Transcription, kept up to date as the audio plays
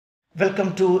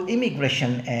Welcome to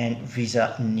Immigration and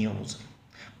Visa News.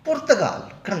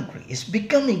 Portugal country is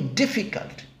becoming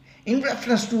difficult in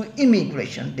reference to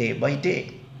immigration day by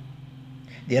day.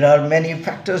 There are many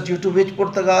factors due to which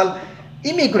Portugal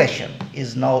immigration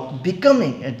is now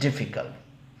becoming difficult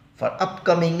for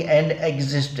upcoming and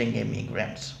existing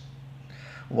immigrants.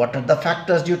 What are the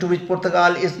factors due to which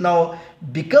Portugal is now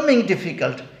becoming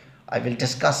difficult? I will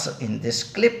discuss in this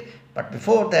clip, but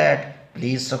before that,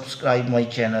 please subscribe my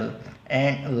channel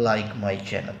and like my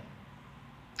channel.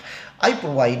 I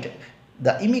provide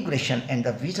the immigration and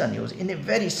the visa news in a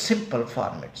very simple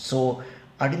format, so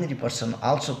ordinary person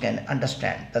also can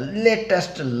understand the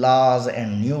latest laws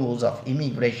and news of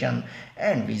immigration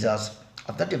and visas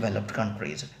of the developed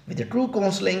countries with a true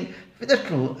counseling, with a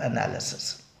true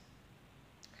analysis.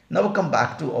 Now come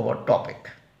back to our topic.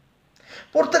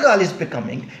 Portugal is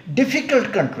becoming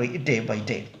difficult country day by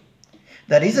day.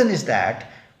 The reason is that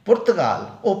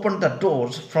Portugal opened the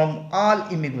doors from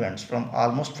all immigrants from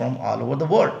almost all over the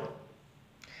world.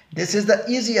 This is the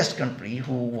easiest country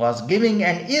who was giving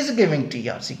and is giving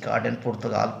TRC card and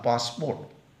Portugal passport.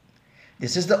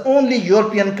 This is the only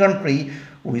European country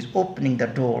who is opening the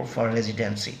door for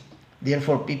residency.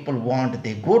 Therefore, people want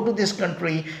they go to this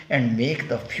country and make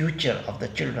the future of the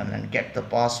children and get the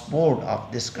passport of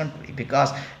this country,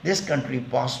 because this country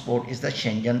passport is the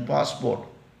Schengen passport.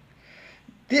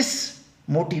 This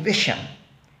motivation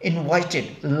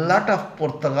invited lot of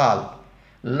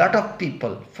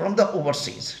people from the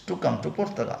overseas to come to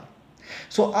Portugal.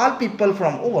 So all people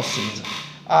from overseas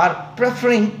are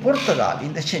preferring Portugal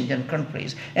in the Schengen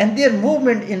countries, and their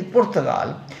movement in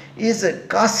Portugal is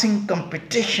causing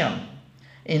competition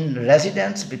in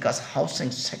residence, because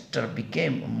housing sector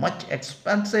became much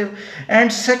expensive,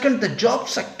 and second, the job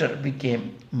sector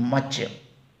became much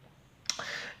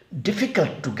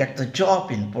difficult to get the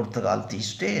job in Portugal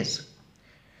these days.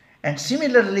 And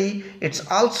similarly, it's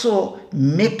also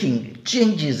making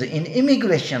changes in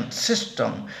immigration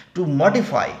system to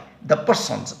modify the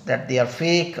persons, that they are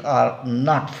fake or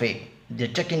not fake, the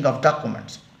checking of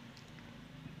documents.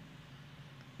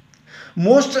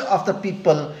 Most of the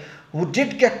people who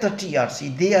did get the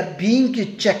TRC, they are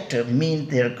being checked, mean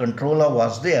their controller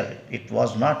was there. It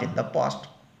was not in the past.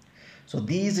 So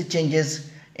these changes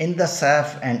in the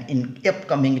SAF and in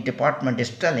upcoming department is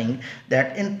telling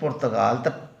that in Portugal,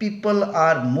 the people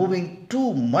are moving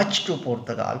too much to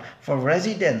Portugal for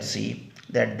residency,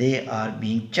 that they are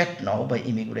being checked now by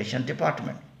immigration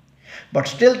department. But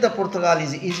still, the Portugal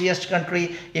is the easiest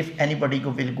country. If anybody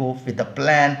will go with a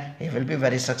plan, he will be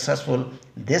very successful.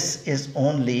 This is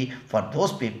only for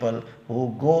those people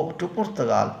who go to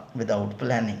Portugal without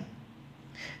planning.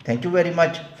 Thank you very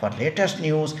much for latest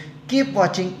news. Keep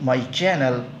watching my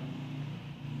channel,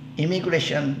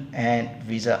 Immigration and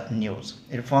Visa News.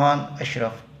 Irfan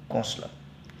Ashraf Counselor.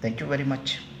 Thank you very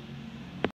much.